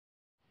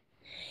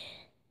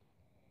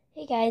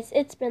Hey guys,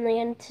 it's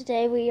Brinley, and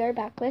today we are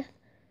back with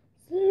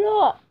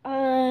slime.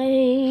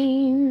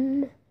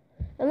 I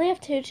only have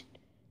two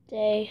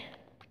today.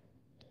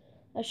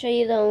 I'll show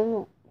you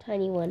the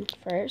tiny one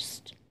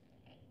first.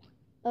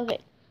 Okay,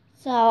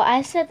 so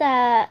I said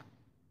that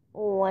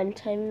one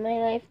time in my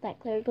life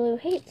that Clear Glue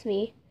hates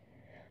me.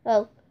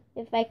 Well,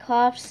 if I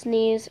cough,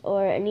 sneeze,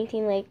 or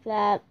anything like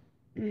that,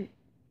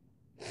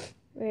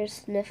 or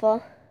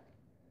sniffle,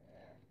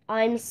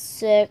 I'm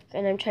sick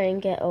and I'm trying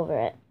to get over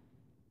it.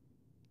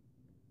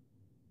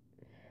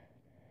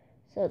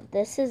 So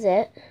this is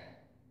it.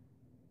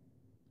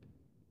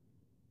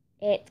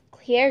 It's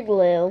Clear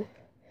Glue.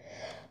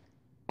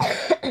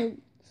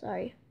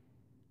 Sorry.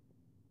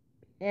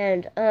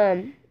 And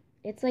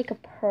it's like a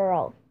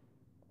pearl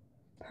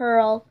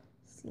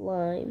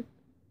slime.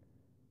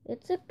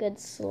 It's a good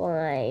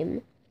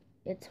slime.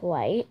 It's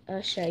white.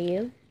 I'll show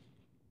you.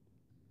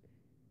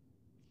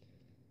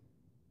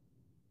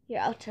 Here,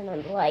 I'll turn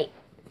on the light.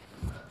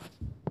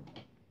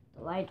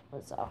 The light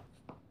was off.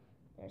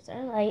 There's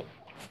our light.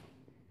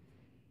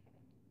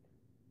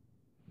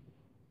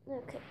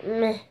 Okay.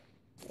 Meh.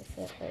 If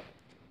it hurt.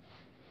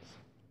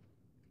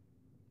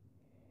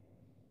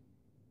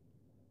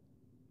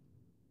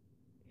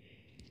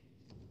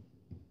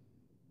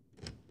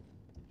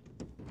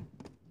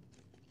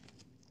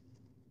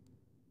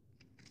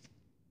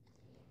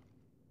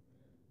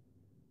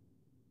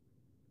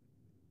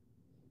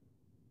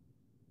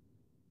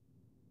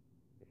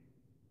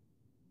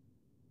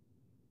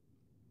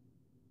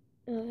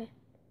 Okay.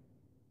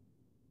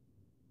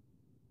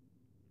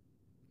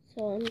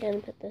 So I'm gonna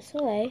put this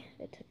away.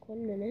 It took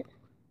 1 minute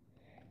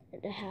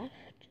and a half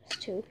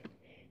just to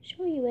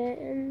show you it,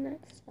 and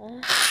that's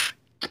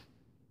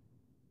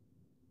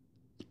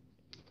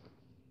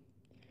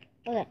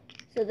Okay,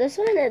 so this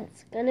one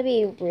it's gonna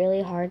be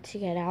really hard to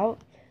get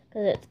out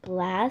because it's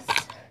glass,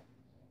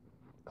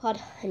 called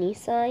honey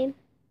slime.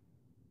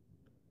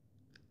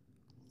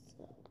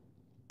 So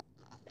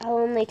I'll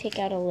only take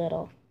out a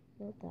little,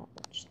 not that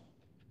much.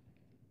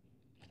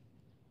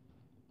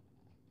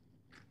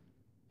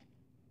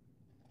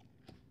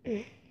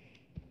 Okay,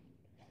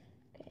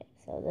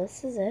 so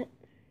this is it.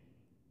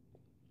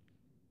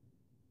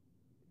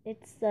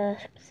 It's the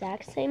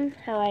exact same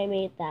how I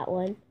made that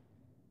one,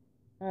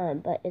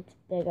 but it's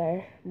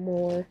bigger,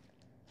 more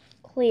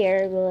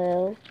clear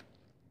glue.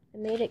 I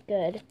made it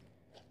good.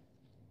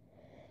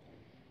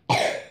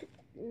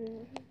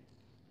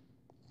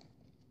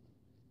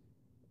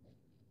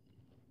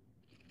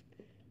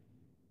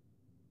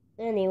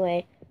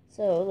 Anyway,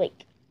 so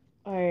like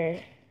our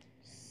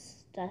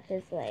stuff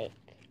is like,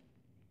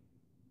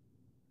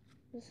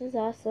 this is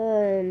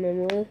awesome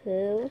and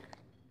woohoo.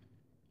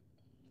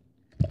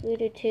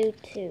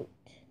 Toot toot.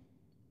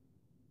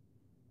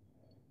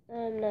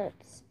 I'm not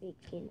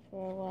speaking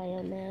for a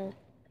while now.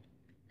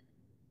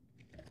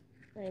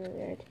 I'm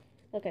weird.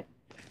 Okay,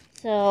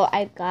 so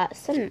I got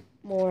some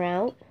more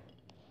out.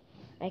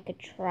 I could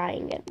try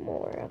and get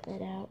more of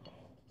it out.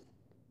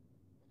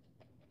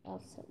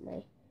 I'll set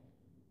my.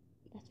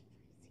 That's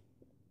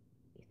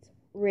freezing. It's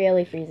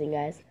really freezing,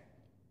 guys.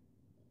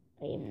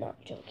 I am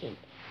not joking.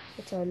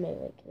 It's on my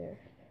leg there.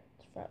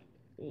 It's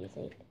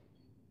freezing.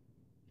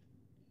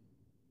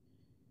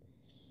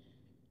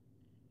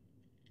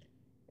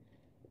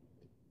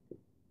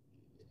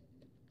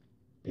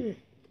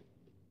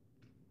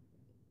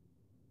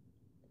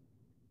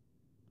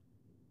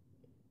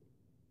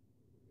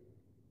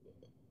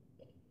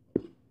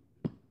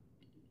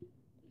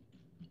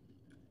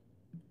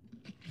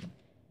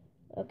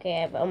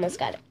 Okay, I've almost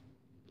got it.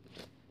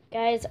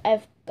 Guys,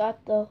 I've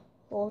got the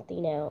whole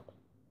thing out.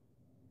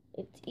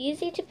 It's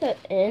easy to put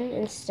in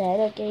instead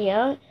of getting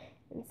out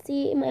and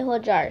see my whole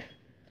jar.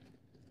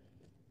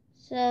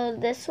 So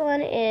this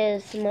one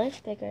is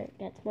much bigger,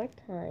 gets more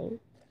time,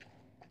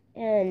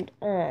 and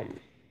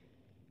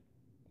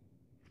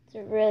it's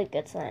a really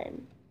good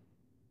slime.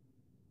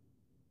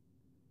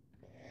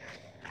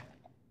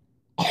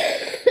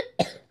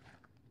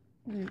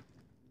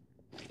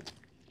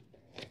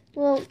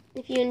 Well,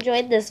 if you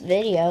enjoyed this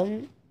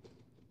video,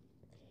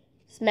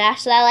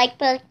 smash that like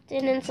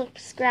button and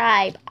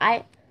subscribe.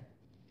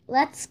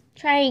 Let's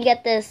try and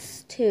get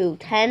this to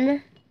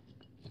 10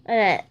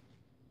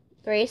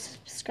 3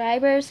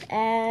 subscribers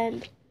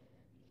and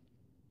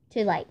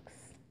 2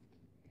 likes.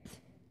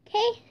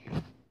 Okay?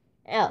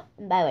 Oh,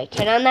 and by the way,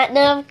 turn on that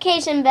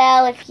notification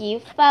bell if you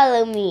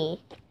follow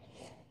me.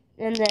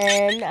 And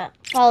then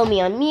follow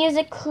me on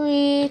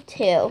Musical.ly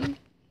too.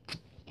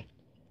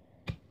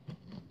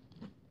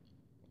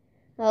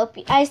 Hope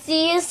I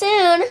see you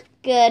soon.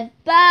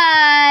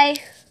 Goodbye.